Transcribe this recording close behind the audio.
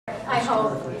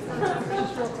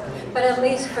hope. But at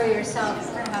least for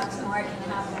yourself, perhaps more can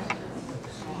happen.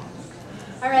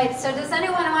 All right, so does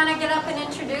anyone want to get up and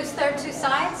introduce their two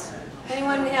sides?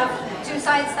 Anyone have two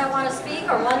sides that want to speak,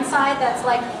 or one side that's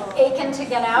like aching to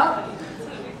get out?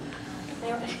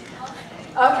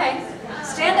 Okay,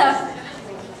 stand up.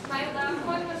 My left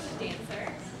one was the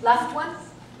dancer. Left one?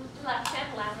 Left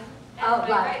and left. And Oh, my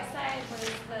left. right side was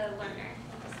the learner,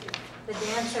 the student. The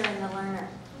dancer and the learner.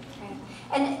 Okay.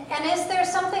 And is there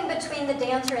something between the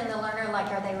dancer and the learner,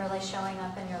 like are they really showing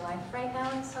up in your life right now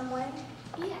in some way?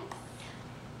 Yes.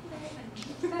 Very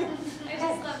funny. I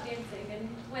just love dancing, and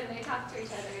when they talk to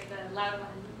each other, the loud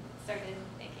one started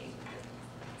making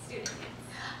the student dance.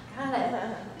 Got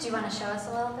it. Do you want to show us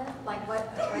a little bit? Like what?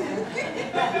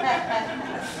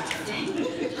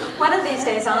 One of these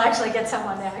days I'll actually get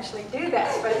someone to actually do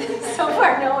that, but so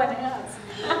far no one has.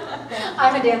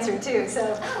 I'm a dancer too,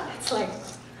 so it's like,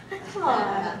 come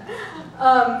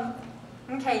on.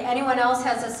 Okay, anyone else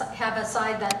have a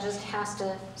side that just has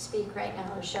to speak right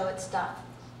now or show its stuff?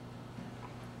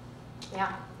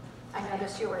 Yeah, I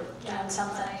noticed you were doing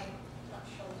something. My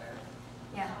left shoulder.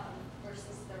 Yeah.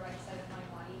 Versus the right side of my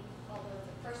body. Although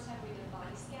the first time we did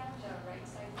body scan, the right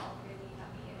side felt really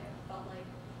heavy, and it felt like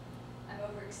I'm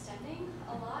overextending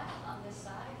a lot on this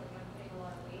side, like I'm putting a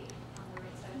lot of weight on the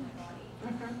right side of my body.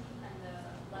 And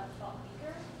the left felt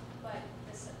weaker, but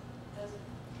the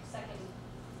second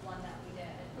one that we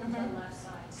did, the left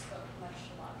side spoke much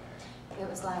louder. It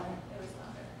was louder. It was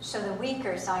louder. So the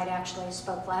weaker side actually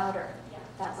spoke louder. Yeah,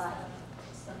 That loud.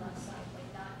 it's the left side,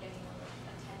 like not getting the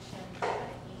attention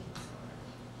that it needs, or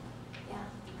Yeah.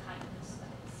 the kindness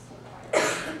that it's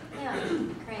required.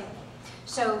 Yeah, great.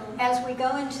 So as we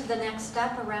go into the next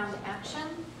step around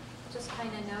action, just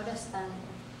kind of notice then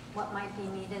what might be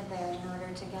needed there in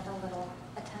order to get a little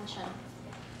attention.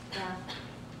 Yeah.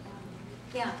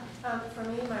 Yeah. For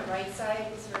me, my right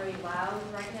side is very loud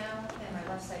right now, and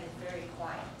my left side is very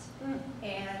quiet.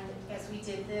 And as we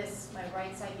did this, my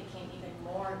right side became even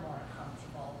more and more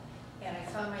comfortable. And I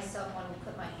found myself wanting to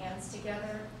put my hands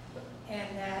together,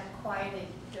 and that quieted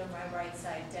my right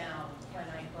side down when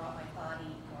I brought my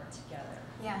body more together.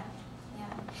 Yeah.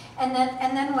 Yeah. And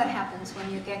then what happens when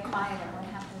you get quieter? What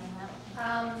happened in that?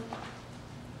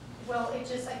 Well, I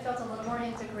felt a little more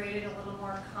integrated, a little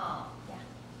more calm.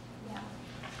 Yeah.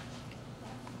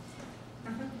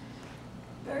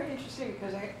 Very interesting,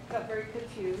 because I got very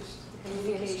confused. The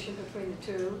communication between the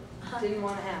two didn't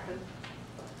want to happen.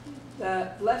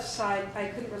 The left side, I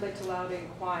couldn't relate to loud and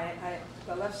quiet.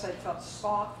 The left side felt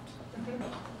soft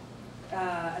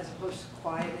as opposed to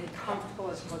quiet, and comfortable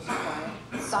as opposed to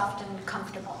quiet. Soft and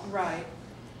comfortable. Right.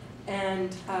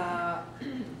 And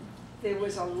there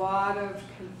was a lot of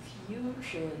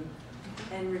confusion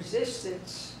and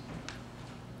resistance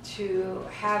to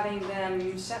having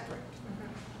them separate.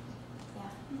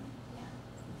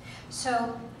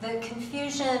 So the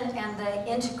confusion and the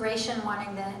integration,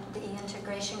 wanting the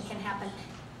integration can happen,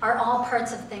 are all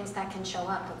parts of things that can show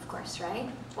up, of course, right?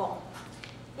 Well,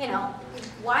 you know,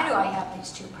 why do I have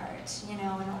these two parts? You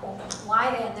know, and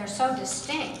why, and they're so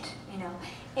distinct, you know,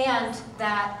 and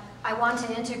that I want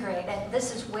to integrate it.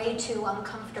 This is way too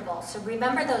uncomfortable. So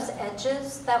remember those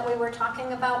edges that we were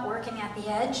talking about, working at the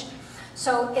edge?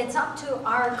 So it's up to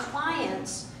our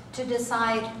clients to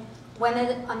decide when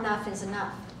enough is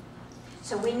enough.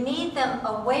 So we need them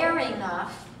aware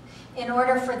enough in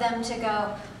order for them to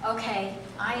go, okay,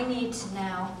 I need to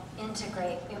now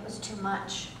integrate. It was too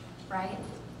much, right?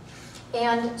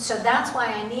 And so that's why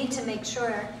I need to make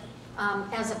sure,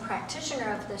 as a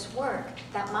practitioner of this work,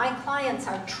 that my clients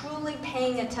are truly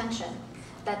paying attention,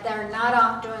 that they're not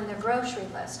off doing the grocery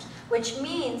list, which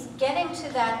means getting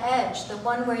to that edge, the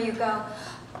one where you go,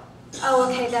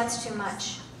 oh, okay, that's too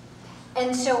much.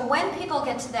 And so when people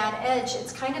get to that edge,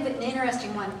 it's kind of an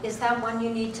interesting one. Is that one you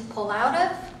need to pull out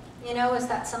of? You know, is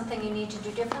that something you need to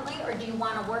do differently, or do you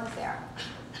want to work there?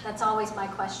 That's always my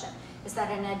question. Is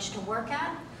that an edge to work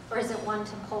at, or is it one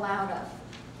to pull out of?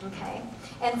 Okay?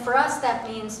 And for us, that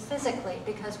means physically,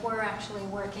 because we're actually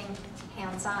working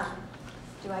hands-on.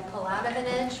 Do I pull out of an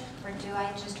edge, or do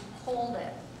I just hold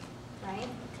it, right?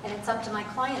 And it's up to my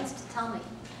clients to tell me.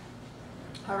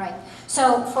 All right.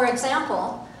 So, for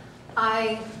example,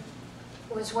 I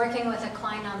was working with a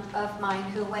client of mine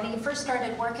who, when he first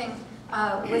started working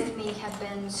with me, had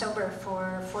been sober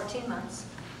for 14 months.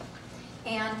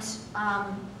 And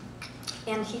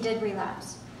he did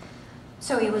relapse.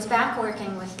 So he was back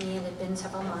working with me. It had been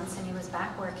several months, and he was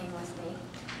back working with me.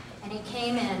 And he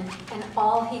came in, and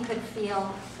all he could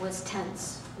feel was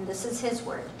tense. And this is his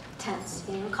word, tense.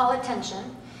 He didn't call it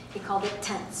tension. He called it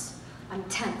tense. I'm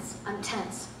tense. I'm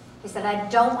tense. He said, I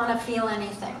don't want to feel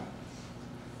anything.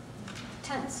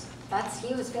 Tense.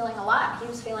 He was feeling a lot. He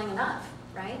was feeling enough,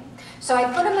 right? So I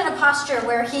put him in a posture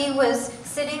where he was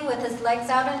sitting with his legs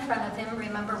out in front of him.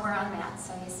 Remember, we're on mats,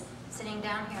 so he's sitting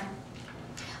down here.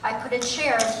 I put a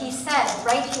chair, and he said,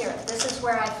 right here, this is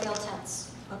where I feel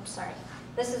tense. Oops, sorry.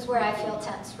 This is where I feel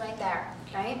tense, right there,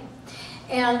 right?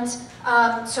 And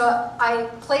so I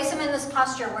place him in this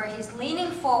posture where he's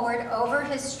leaning forward over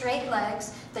his straight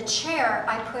legs. The chair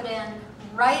I put in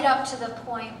right up to the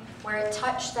point where it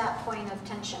touched that point of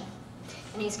tension.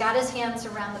 And he's got his hands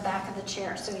around the back of the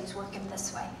chair, so he's working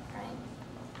this way,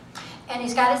 right? And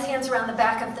he's got his hands around the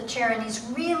back of the chair, and he's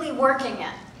really working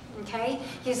it, okay?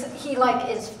 He like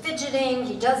is fidgeting,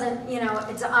 he doesn't, you know,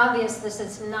 it's obvious this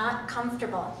is not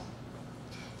comfortable.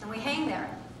 And we hang there.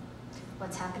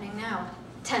 What's happening now?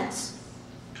 Tense.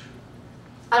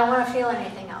 I don't want to feel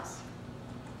anything else.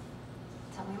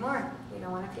 Tell me more. You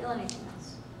don't want to feel anything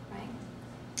else,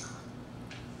 right?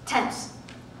 Tense.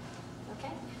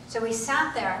 Okay? So we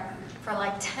sat there for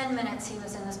like 10 minutes. He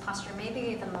was in this posture, maybe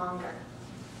even longer.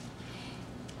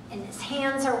 And his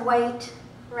hands are white,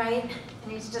 right?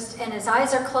 And he's just, and his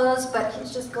eyes are closed, but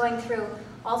he's just going through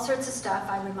all sorts of stuff.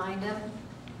 I remind him,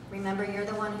 remember, you're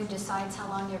the one who decides how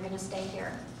long you're going to stay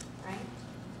here, right?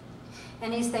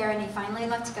 And he's there, and he finally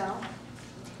lets go,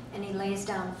 and he lays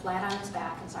down flat on his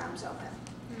back, his arms open.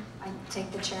 I take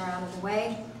the chair out of the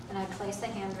way, and I place the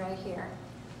hand right here,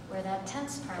 where that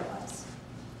tense part was.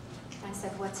 I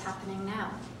said, what's happening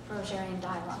now? Rogerian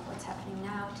dialogue. What's happening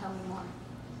now? Tell me more.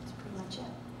 That's pretty much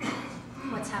it.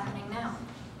 What's happening now?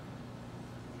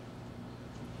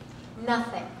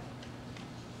 Nothing.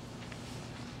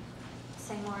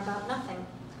 Say more about nothing.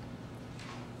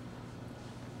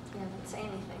 He doesn't say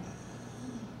anything.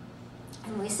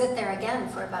 And we sit there again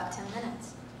for about 10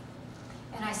 minutes.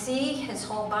 And I see his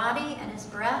whole body and his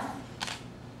breath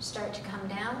start to come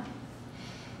down.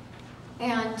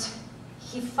 And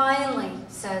he finally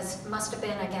says, must have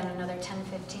been again another 10,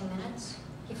 15 minutes.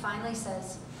 He finally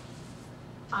says,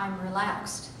 I'm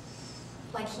relaxed.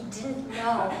 Like he didn't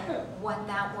know what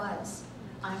that was.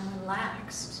 I'm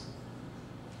relaxed.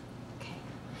 Okay.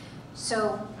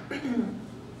 So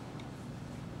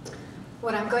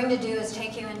what I'm going to do is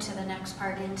take you into the next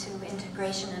part, into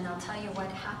integration, and I'll tell you what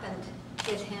happened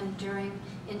with him during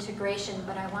integration,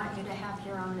 but I want you to have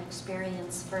your own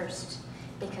experience first,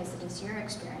 because it is your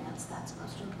experience that's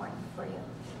most important for you,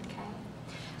 okay?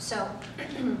 So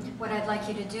what I'd like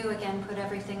you to do, again, put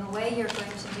everything away. You're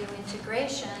going to do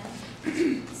integration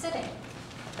sitting.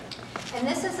 And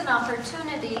this is an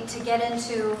opportunity to get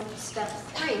into step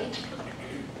 3,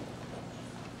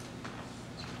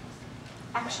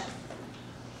 action.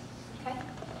 Okay?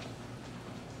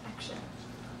 Action.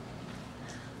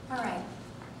 All right.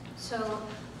 So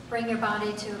bring your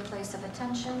body to a place of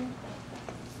attention.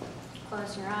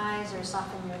 Close your eyes or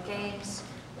soften your gaze,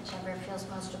 whichever feels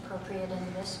most appropriate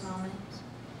in this moment.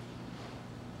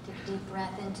 Take a deep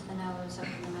breath into the nose,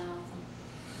 open the mouth.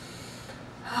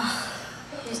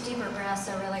 These deeper breaths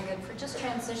are really good for just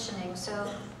transitioning. So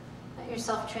let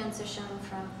yourself transition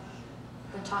from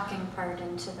the talking part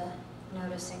into the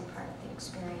noticing part, the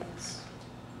experience.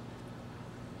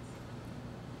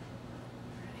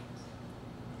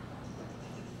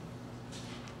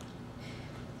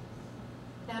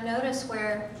 Now notice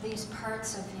where these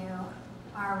parts of you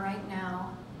are right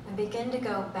now and begin to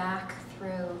go back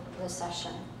through the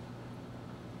session.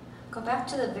 Go back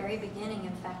to the very beginning,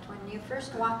 in fact, when you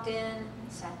first walked in,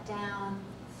 sat down,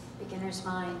 beginner's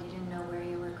mind, you didn't know where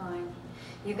you were going.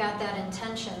 You got that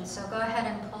intention, so go ahead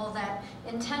and pull that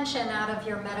intention out of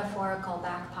your metaphorical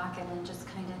back pocket and just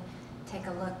kind of take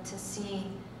a look to see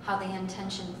how the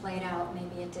intention played out.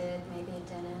 Maybe it did, maybe it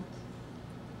didn't.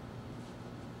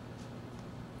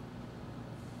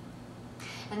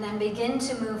 And then begin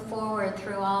to move forward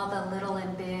through all the little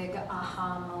and big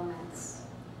aha moments.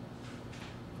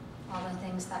 All the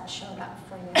things that showed up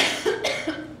for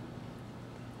you.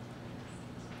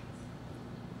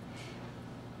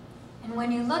 And when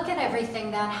you look at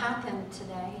everything that happened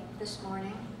today, this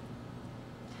morning,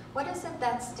 what is it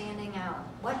that's standing out?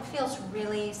 What feels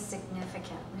really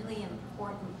significant, really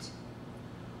important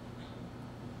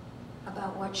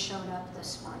about what showed up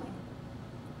this morning?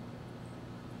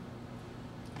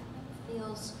 What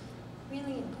feels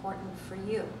really important for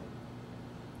you?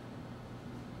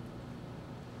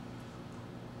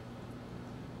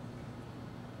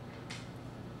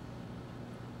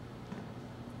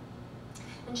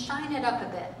 And shine it up a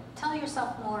bit. Tell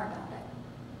yourself more about it.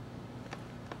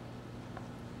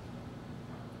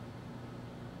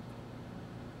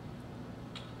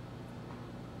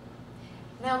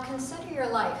 Now consider your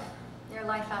life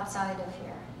outside of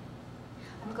here.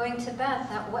 I'm going to bet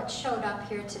that what showed up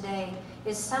here today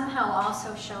is somehow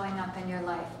also showing up in your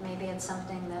life. Maybe it's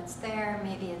something that's there,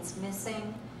 maybe it's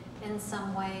missing in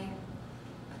some way.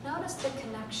 But notice the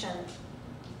connection.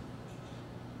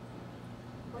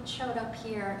 What showed up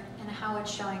here and how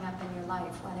it's showing up in your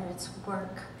life, whether it's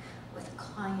work, with a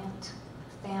client,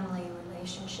 family,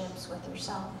 relationships, with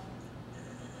yourself.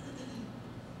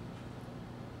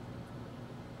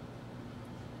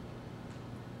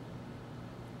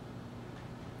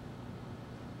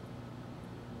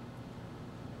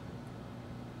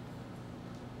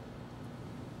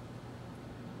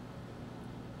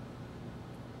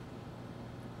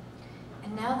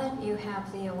 And now that you have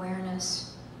the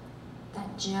awareness,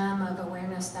 that gem of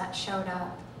awareness that showed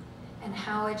up, and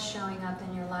how it's showing up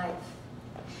in your life,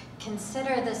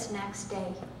 consider this next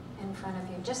day in front of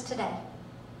you, just today.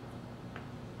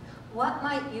 What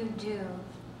might you do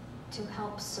to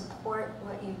help support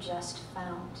what you just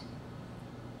found?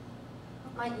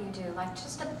 What might you do? Like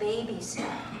just a baby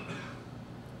step.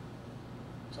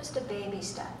 Just a baby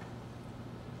step.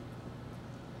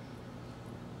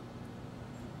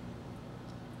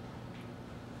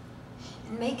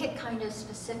 And make it kind of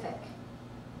specific.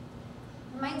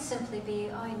 It might simply be,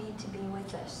 oh, I need to be with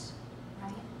this,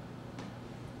 right?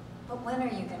 But when are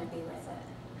you going to be with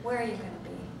it? Where are you going to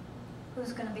be?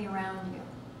 Who's going to be around you?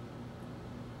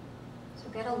 So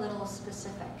get a little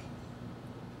specific.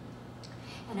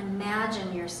 And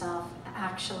imagine yourself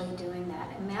actually doing that.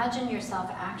 Imagine yourself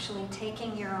actually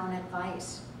taking your own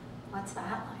advice. What's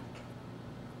that like?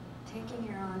 Taking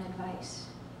your own advice.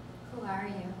 Who are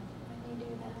you when you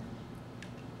do that?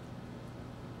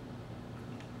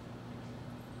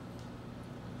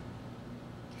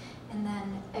 And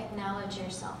then acknowledge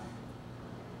yourself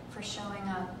for showing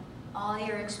up all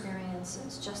your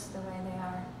experiences just the way they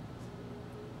are.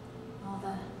 All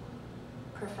the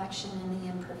perfection and the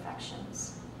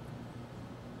imperfections.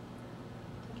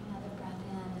 Take another breath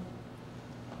in.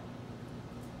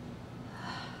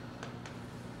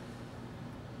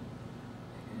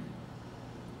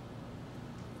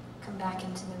 Come back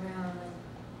into the room.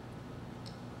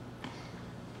 And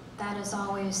that is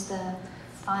always the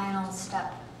final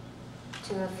step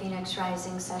to a Phoenix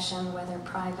Rising session, whether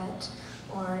private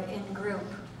or in group.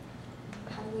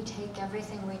 How do we take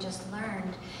everything we just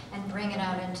learned and bring it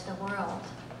out into the world,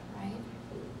 right?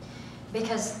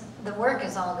 Because the work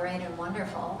is all great and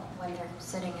wonderful when they're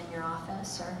sitting in your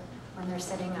office or when they're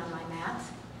sitting on my mat,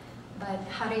 but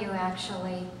how do you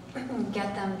actually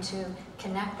get them to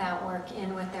connect that work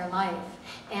in with their life?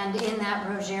 And in that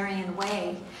Rogerian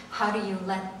way, how do you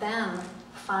let them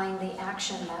find the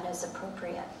action that is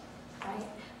appropriate? Right?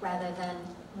 Rather than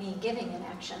me giving an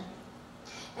action.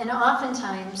 And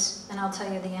oftentimes, and I'll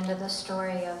tell you the end of the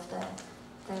story of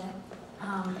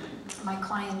my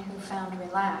client who found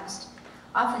relaxed,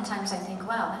 oftentimes I think,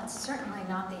 wow, that's certainly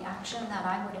not the action that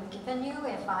I would have given you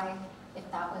if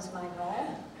that was my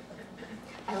role.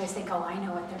 I always think, oh, I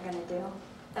know what they're going to do.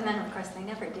 And then, of course, they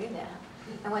never do that.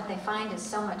 And what they find is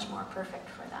so much more perfect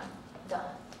for them. Duh.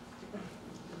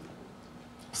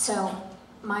 So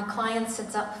my client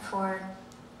sits up for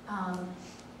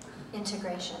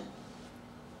integration.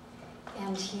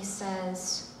 And he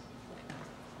says,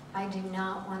 I do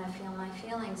not want to feel my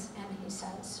feelings. And he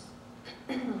says,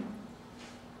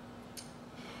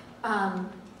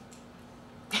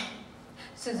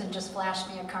 Susan just flashed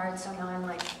me a card, so now I'm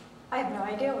like, I have no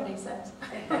idea what he says.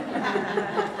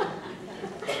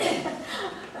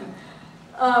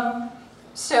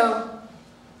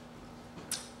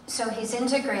 So he's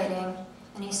integrating,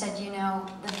 and he said, you know,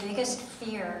 the biggest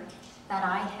fear that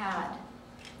I had,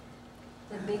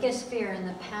 the biggest fear in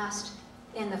the past,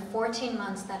 in the 14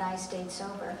 months that I stayed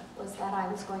sober, was that I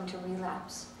was going to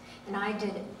relapse. And I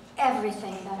did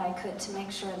everything that I could to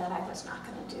make sure that I was not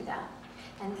going to do that.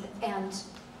 And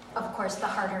of course, the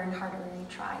harder and harder he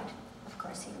tried, of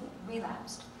course, he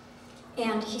relapsed.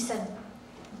 And he said,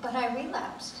 but I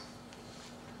relapsed.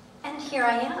 And here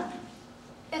I am.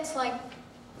 It's like,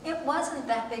 it wasn't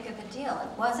that big of a deal.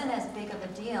 It wasn't as big of a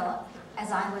deal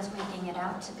as I was making it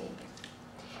out to be.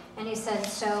 And he said,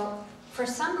 so for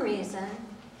some reason,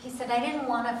 he said, I didn't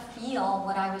want to feel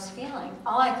what I was feeling.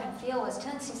 All I could feel was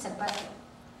tense. He said, but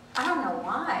I don't know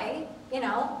why. You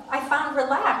know, I found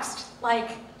relaxed.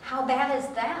 Like, how bad is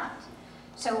that?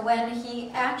 So when he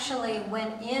actually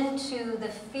went into the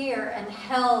fear and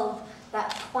held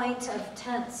that point of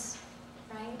tense,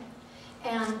 right?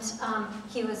 And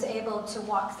he was able to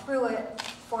walk through it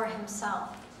for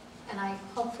himself. And I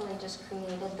hopefully just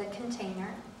created the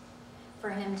container for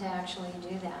him to actually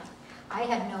do that. I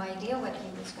had no idea what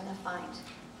he was going to find.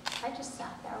 I just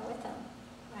sat there with him,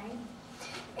 right?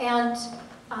 And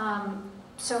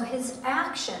so his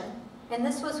action, and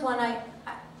this was one I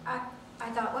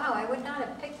thought, wow, I would not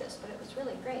have picked this, but it was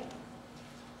really great.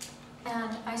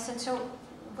 And I said, so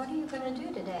what are you going to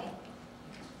do today?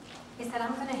 He said,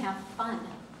 I'm going to have fun.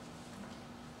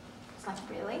 I was like,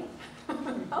 really?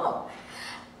 Oh.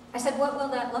 I said, what will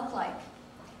that look like?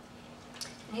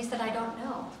 And he said, I don't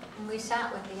know. And we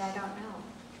sat with the I don't know.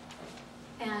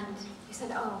 And he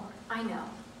said, oh, I know.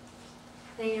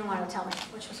 They didn't want to tell me,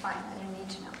 which was fine. I didn't need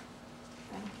to know.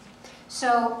 Right?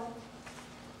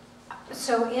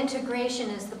 So integration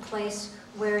is the place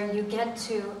where you get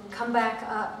to come back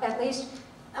up. At least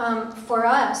for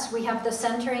us, we have the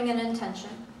centering and intention.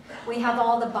 We have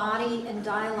all the body and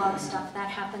dialogue stuff that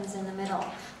happens in the middle.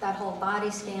 That whole body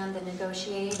scan, the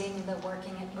negotiating, the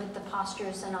working with the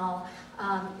postures and all.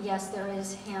 Yes, there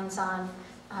is hands-on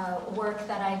work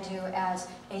that I do as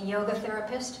a yoga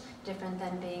therapist, different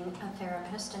than being a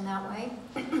therapist in that way.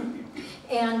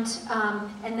 And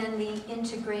then the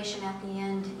integration at the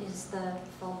end is the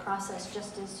full process,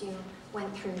 just as you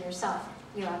went through yourself.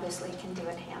 You obviously can do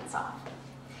it hands-off.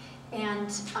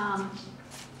 And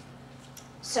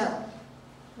so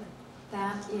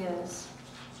that is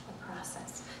the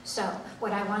process. So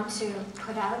what I want to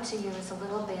put out to you is a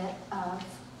little bit of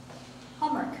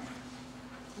homework,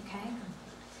 okay?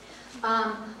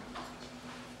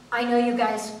 I know you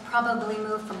guys probably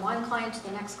move from one client to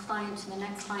the next client to the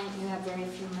next client. You have very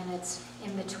few minutes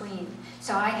in between.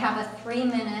 So I have a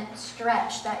 3-minute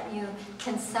stretch that you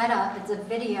can set up. It's a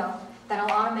video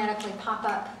that'll automatically pop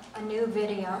up a new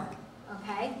video,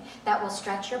 okay? That will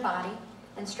stretch your body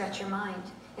and stretch your mind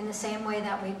in the same way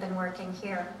that we've been working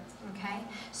here, okay?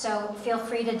 So feel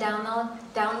free to download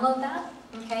that,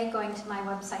 okay, going to my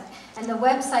website. And the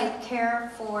website,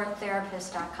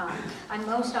 carefortherapist.com. I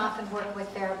most often work with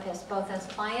therapists, both as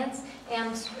clients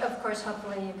and, of course,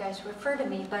 hopefully you guys refer to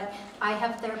me, but I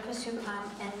have therapists who come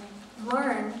and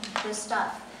learn this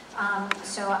stuff.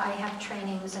 So I have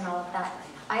trainings and all of that.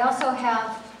 I also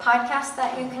have podcasts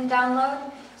that you can download.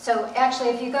 So actually,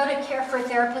 if you go to Care for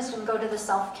Therapist and go to the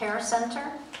Self-Care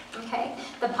Center, okay,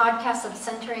 the podcasts of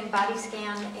centering, body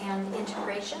scan, and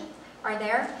integration are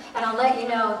there. And I'll let you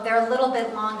know, they're a little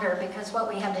bit longer because what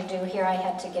we had to do here, I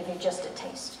had to give you just a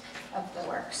taste of the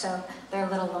work. So they're a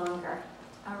little longer,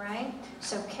 all right?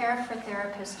 So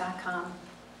carefortherapist.com.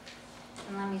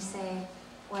 And let me say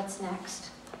what's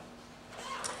next.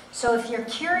 So if you're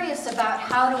curious about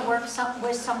how to work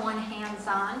with someone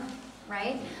hands-on,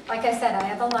 right? Like I said, I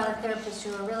have a lot of therapists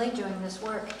who are really doing this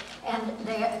work, and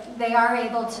they are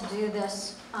able to do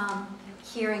this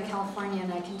here in California,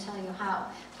 and I can tell you how.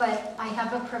 But I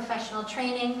have a professional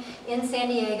training in San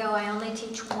Diego. I only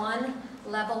teach one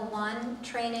level 1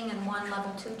 training and one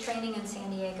level 2 training in San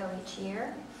Diego each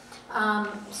year.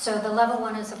 So the level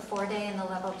 1 is a 4-day and the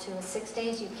level 2 is 6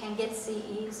 days. You can get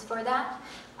CEs for that,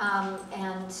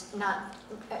 and not,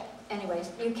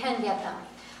 anyways, you can get them.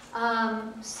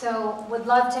 So would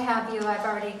love to have you. I've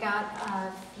already got a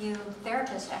few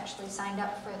therapists actually signed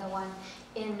up for the one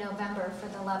in November for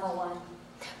the level 1.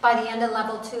 By the end of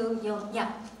level 2, you'll,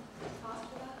 yeah.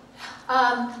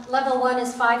 Level 1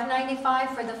 is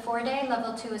 $5.95 for the 4-day.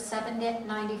 Level 2 is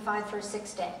 $7.95 for a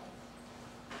 6-day.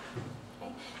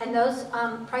 Okay. And those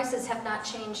prices have not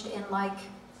changed in like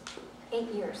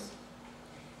 8 years.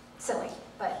 Silly,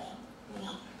 but you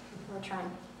know, we're trying.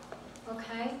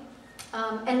 Okay.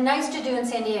 And nice to do in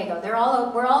San Diego. We're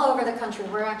all over the country.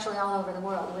 We're actually all over the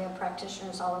world. We have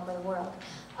practitioners all over the world.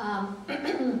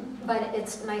 But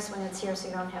it's nice when it's here so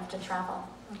you don't have to travel,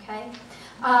 okay?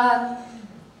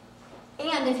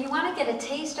 And if you want to get a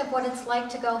taste of what it's like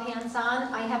to go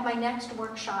hands-on, I have my next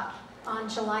workshop on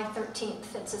July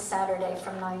 13th. It's a Saturday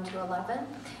from 9 to 11.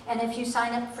 And if you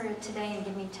sign up for it today and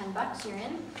give me $10, you're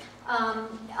in.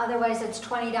 Otherwise, it's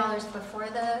 $20 before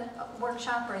the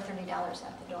workshop or $30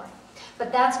 at the door.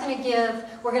 But that's going to give,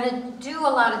 we're going to do a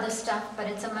lot of this stuff, but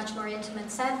it's a much more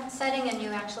intimate setting, and you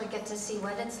actually get to see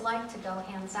what it's like to go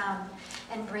hands-on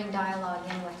and bring dialogue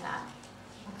in with that.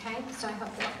 Okay, so I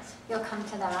hope that you'll come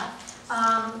to that.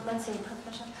 Let's see,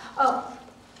 professional. Oh,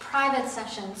 private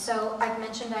sessions. So I've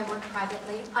mentioned I work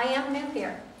privately. I am new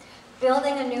here.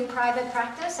 Building a new private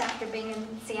practice after being in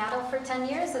Seattle for 10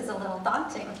 years is a little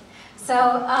daunting. So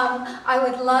I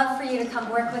would love for you to come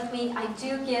work with me. I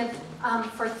do give,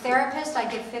 for therapists, I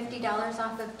give $50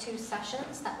 off of 2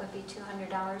 sessions. That would be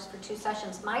 $200 for 2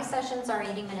 sessions. My sessions are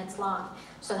 80 minutes long,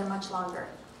 so they're much longer.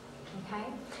 Okay?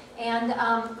 And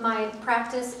my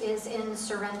practice is in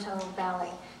Sorrento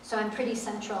Valley. So I'm pretty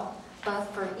central, both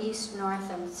for East,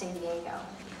 North, and San Diego.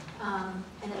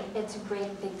 And it's a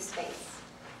great big space.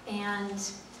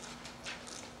 And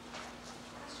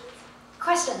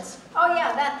questions? Oh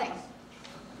yeah, that thing.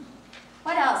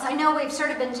 I know we've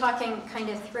sort of been talking kind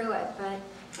of through it, but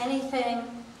anything,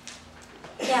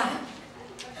 yeah,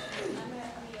 I'm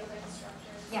a yoga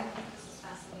instructor. Yeah. This is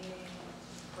fascinating and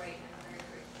great. I'm very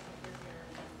grateful that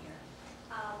you're here.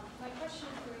 My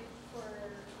question for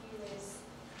you is,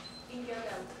 in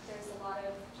yoga, there's a lot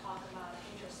of talk about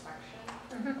introspection,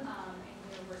 Mhm. and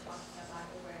here we're talking about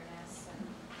awareness and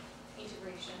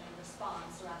integration and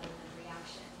response rather than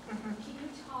reaction. Mhm. Can you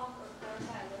talk or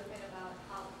clarify a little bit about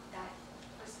how that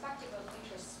perspective of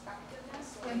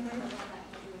introspectiveness, like Mhm. the one that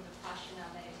you do in the Vipassana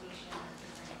meditation or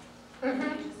different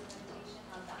Mhm. stages of meditation,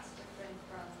 how that's different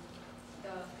from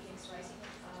the Phoenix Rising?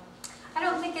 I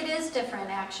don't think it is different,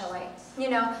 actually. You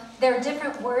know, there are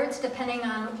different words depending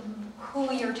on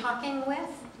who you're talking with.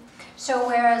 So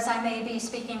whereas I may be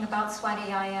speaking about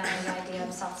Swadhyaya and the idea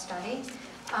of self-study,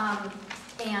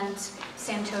 and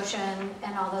Santosha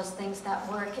and all those things that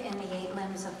work in the 8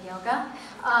 limbs of yoga,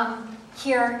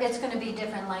 here it's going to be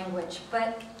different language.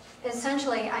 But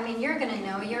essentially, I mean, you're going to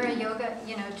know, you're a yoga,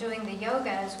 you know, doing the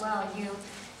yoga as well.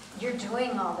 You're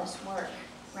doing all this work.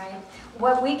 Right?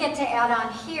 What we get to add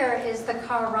on here is the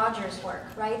Carl Rogers work,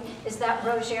 right? Is that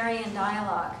Rogerian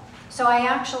dialogue. So I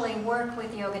actually work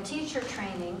with yoga teacher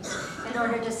trainings in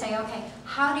order to say, okay,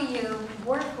 how do you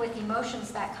work with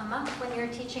emotions that come up when you're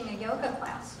teaching a yoga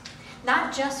class?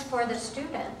 Not just for the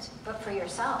student, but for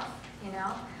yourself, you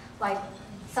know? Like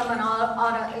someone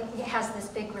has this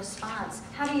big response.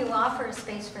 How do you offer a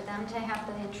space for them to have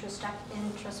the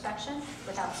introspection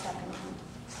without stepping in?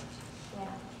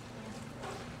 Yeah.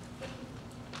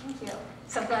 Thank you.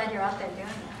 So glad you're out there doing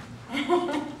that. Do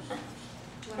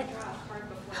you want to draw a card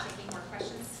before taking more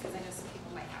questions? Because I know some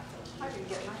people might have to. I didn't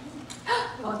get mine.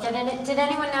 Well, did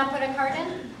anyone not put a card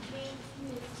in?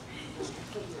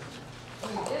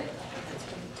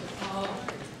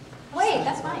 Wait,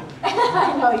 that's mine.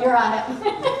 I know, you're on it.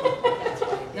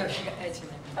 No, it's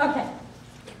your name. Okay.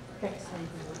 Great.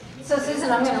 So Susan,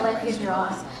 I'm going to let you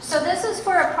draw. So this is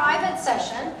for a private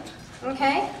session,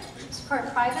 okay? It's for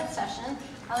a private session.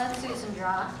 I'll let Susan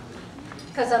draw,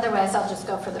 because otherwise I'll just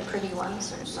go for the pretty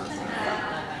ones or something.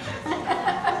 A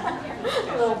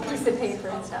little piece of paper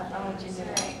and stuff. I want you to do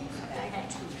it. Okay.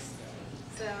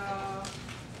 So,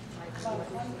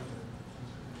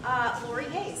 Lori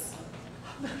Hayes.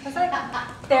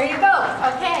 There you go.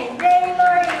 Okay. Yay,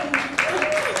 Lori.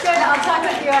 Good. I'll talk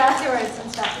with you afterwards and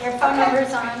stuff. Your phone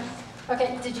number's on.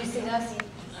 Okay. Did you see those?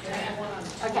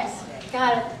 Okay.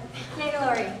 Got it. Yay,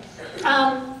 Lori.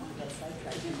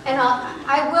 And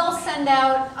I will send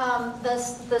out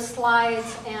the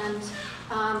slides, and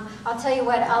I'll tell you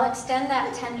what, I'll extend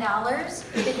that $10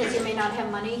 because you may not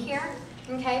have money here,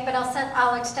 okay? But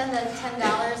I'll extend the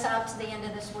 $10 out to the end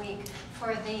of this week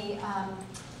for the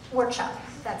workshop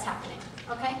that's happening,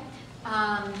 okay?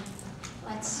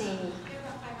 Let's see. We have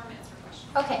about 5 more minutes for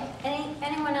questions. Okay.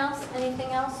 Anyone else?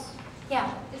 Anything else?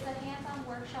 Yeah. Is the hands-on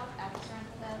workshop at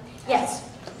Sorrento? Yes.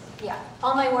 Yeah,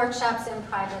 all my workshops in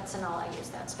privates and all, I use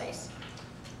that space.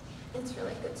 It's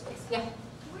really good space. Yeah.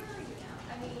 Where are you now?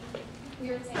 I mean,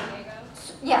 you're in San Diego?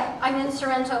 Yeah, I'm in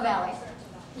Sorrento Valley.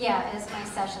 Yeah, is my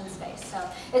session space. So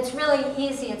it's really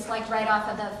easy. It's like right off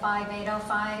of the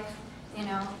 5805, you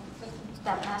know,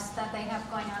 that mess that they have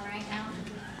going on right now.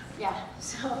 Yeah,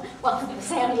 so welcome to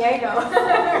San Diego.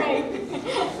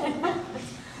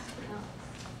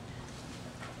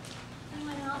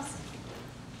 Anyone else?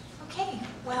 Okay,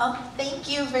 well, thank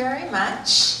you very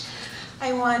much.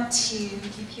 I want to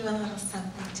give you a little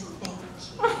something to thank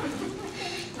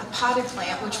you. A potted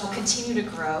plant, which will continue to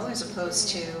grow, as opposed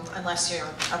to, unless you're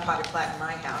a potted plant in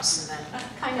my house, and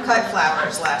then cut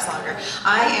flowers last longer.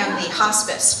 I am the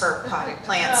hospice for potted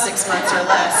plants, 6 months or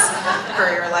less for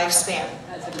your lifespan.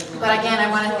 But again, I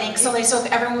want to thank Soleil. So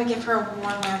if everyone would give her a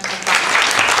warm round of applause.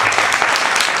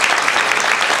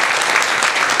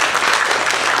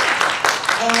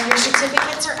 And your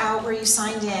certificates are out where you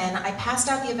signed in. I passed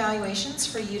out the evaluations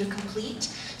for you to complete.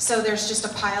 So there's just a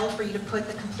pile for you to put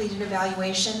the completed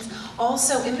evaluations.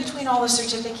 Also, in between all the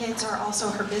certificates are also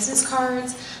her business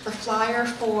cards, the flyer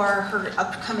for her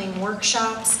upcoming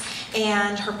workshops,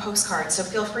 and her postcards. So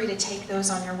feel free to take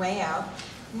those on your way out.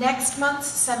 Next month's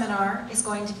seminar is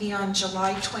going to be on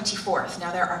July 24th.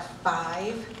 Now there are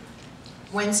 5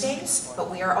 Wednesdays, but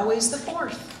we are always the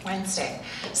 4th Wednesday.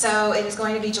 So it is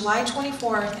going to be July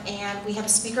 24th, and we have a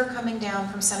speaker coming down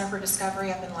from Center for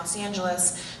Discovery up in Los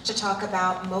Angeles to talk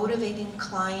about motivating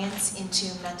clients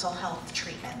into mental health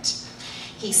treatment.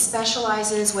 He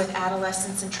specializes with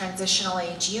adolescents and transitional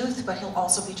age youth, but he'll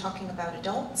also be talking about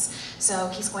adults. So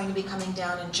he's going to be coming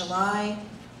down in July.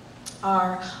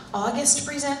 Our August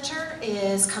presenter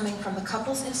is coming from the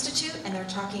Couples Institute, and they're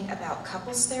talking about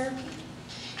couples therapy.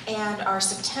 and our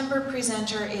September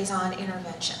presenter is on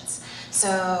interventions. So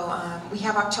we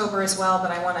have October as well,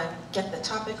 but I want to get the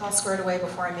topic all squared away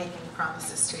before I make any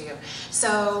promises to you.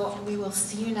 So we will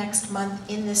see you next month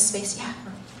in this space. Yeah.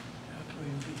 Will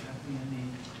you be having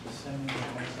any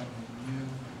seminars on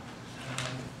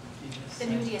The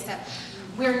new DSM.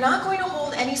 We're not going to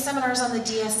hold any seminars on the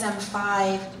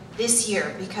DSM-5 this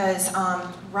year because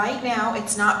right now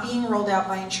it's not being rolled out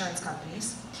by insurance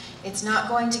companies. It's not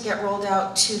going to get rolled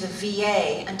out to the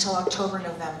VA until October,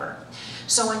 November.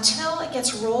 So until it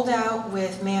gets rolled out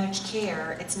with managed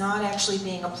care, it's not actually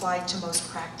being applied to most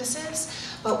practices,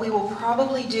 but we will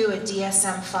probably do a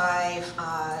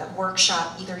DSM-5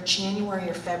 workshop either January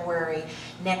or February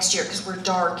next year because we're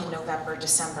dark in November,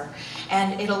 December.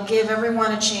 And it'll give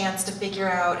everyone a chance to figure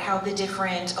out how the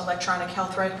different electronic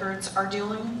health records are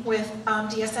doing with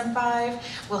DSM-5.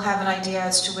 We'll have an idea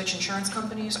as to which insurance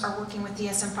companies are working with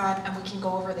DSM-5, and we can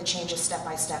go over the changes step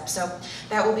by step. So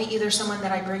that will be either someone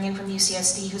that I bring in from UCSD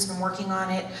who's been working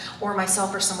on it, or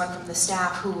myself or someone from the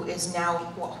staff who is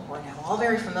now, well, we're now all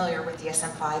very familiar with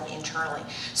DSM-5 internally.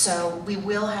 So we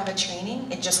will have a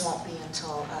training, it just won't be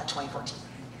until 2014.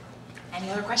 Any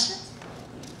other questions?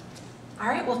 All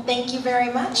right, well, thank you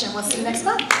very much, and we'll see you next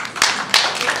month.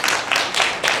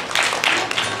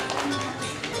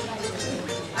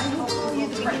 I will call you at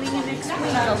the beginning of next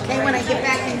week, okay, when I get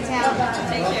back in town.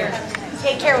 Take care.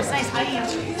 Take care, it was nice meeting you.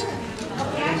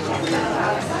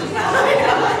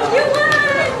 You won!